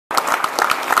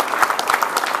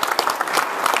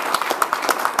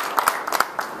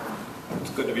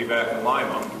be back in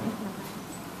Lima.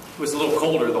 It was a little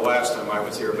colder the last time I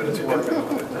was here, but it's working.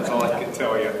 That's all I can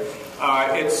tell you.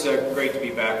 It's great to be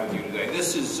back with you today.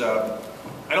 This is, we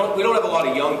don't have a lot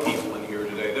of young people in here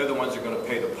today. They're the ones who are going to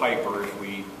pay the piper if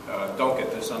we don't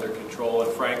get this under control,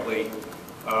 and frankly,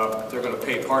 they're going to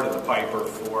pay part of the piper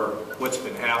for what's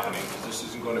been happening, because this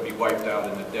isn't going to be wiped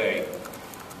out in a day.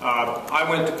 I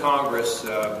went to Congress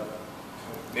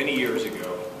many years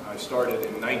ago. I started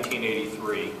in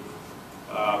 1983,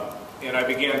 and I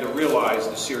began to realize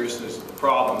the seriousness of the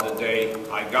problem the day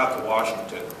I got to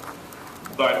Washington.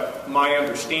 But my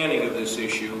understanding of this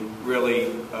issue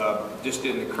really just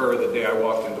didn't occur the day I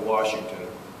walked into Washington.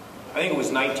 I think it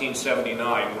was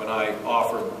 1979 when I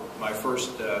offered my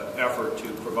first effort to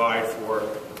provide for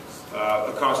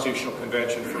a constitutional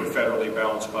convention for a federally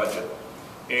balanced budget.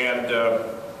 And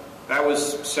that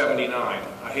was 79.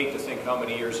 I hate to think how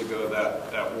many years ago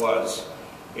that was.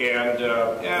 And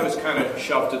yeah, it was kind of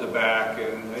shoved to the back,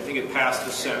 and I think it passed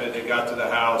the Senate, it got to the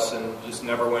House, and just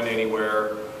never went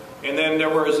anywhere. And then there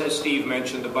was, as Steve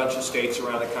mentioned, a bunch of states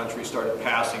around the country started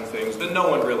passing things, but no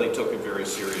one really took it very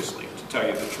seriously, to tell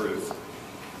you the truth.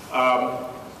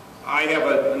 I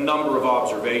have a number of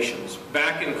observations.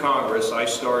 Back in Congress, I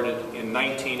started in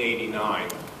 1989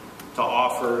 to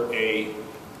offer a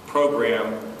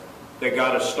program that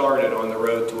got us started on the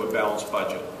road to a balanced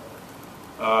budget.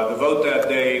 The vote that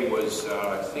day was,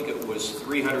 I think it was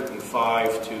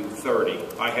 305 to 30.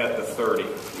 I had the 30.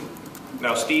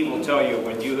 Now, Steve will tell you,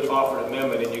 when you offer an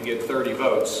amendment and you get 30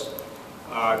 votes,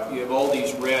 you have all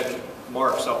these red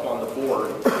marks up on the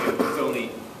board, and with only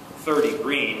 30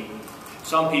 green,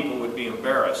 some people would be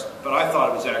embarrassed. But I thought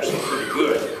it was actually pretty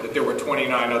good that there were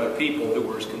 29 other people who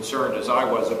were as concerned as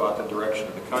I was about the direction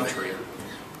of the country.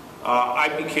 I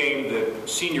became the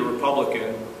senior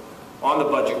Republican on the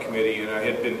Budget Committee, and I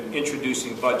had been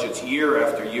introducing budgets year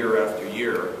after year after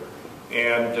year.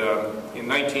 And in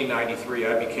 1993,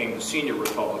 I became the senior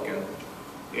Republican,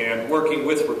 and working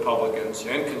with Republicans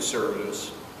and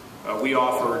conservatives, we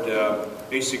offered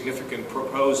a significant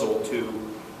proposal to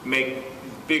make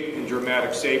big and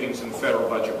dramatic savings in the federal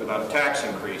budget without a tax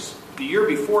increase. The year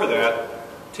before that,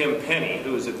 Tim Penny,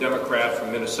 who was a Democrat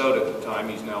from Minnesota at the time,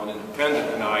 he's now an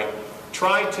independent, and I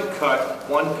tried to cut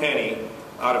 1 penny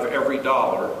out of every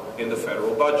dollar in the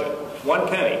federal budget. 1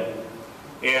 penny.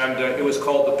 And it was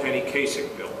called the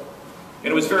Penny-Kasich bill.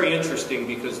 And it was very interesting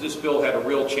because this bill had a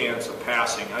real chance of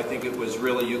passing. I think it was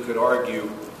really, you could argue,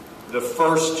 the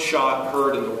first shot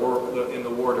heard in the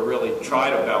war to really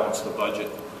try to balance the budget.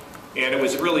 And it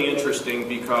was really interesting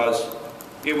because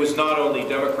it was not only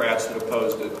Democrats that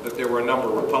opposed it, but there were a number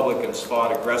of Republicans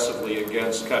fought aggressively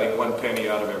against cutting 1 penny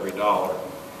out of every dollar.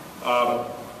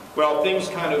 Well, things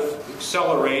kind of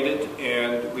accelerated,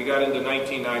 and we got into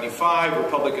 1995.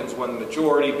 Republicans won the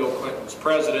majority. Bill Clinton was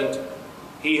president.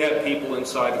 He had people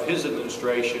inside of his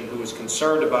administration who was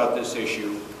concerned about this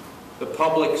issue. The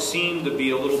public seemed to be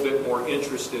a little bit more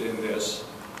interested in this,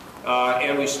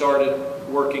 and we started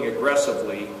working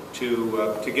aggressively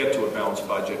to get to a balanced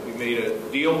budget. We made a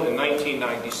deal in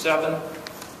 1997,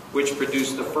 which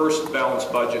produced the first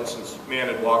balanced budget since man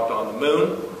had walked on the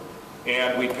moon.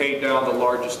 And we paid down the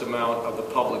largest amount of the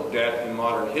public debt in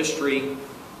modern history,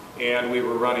 and we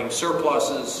were running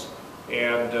surpluses.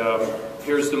 And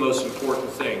here's the most important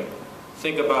thing.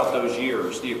 Think about those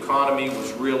years. The economy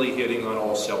was really hitting on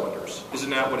all cylinders.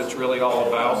 Isn't that what it's really all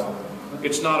about?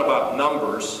 It's not about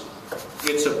numbers.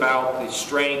 It's about the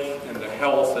strength and the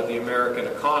health of the American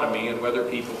economy and whether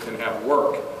people can have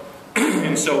work.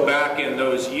 And so back in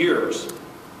those years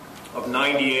of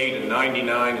 98 and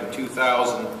 99 and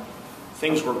 2000,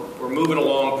 things were moving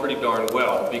along pretty darn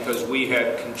well because we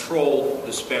had controlled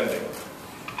the spending.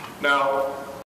 Now,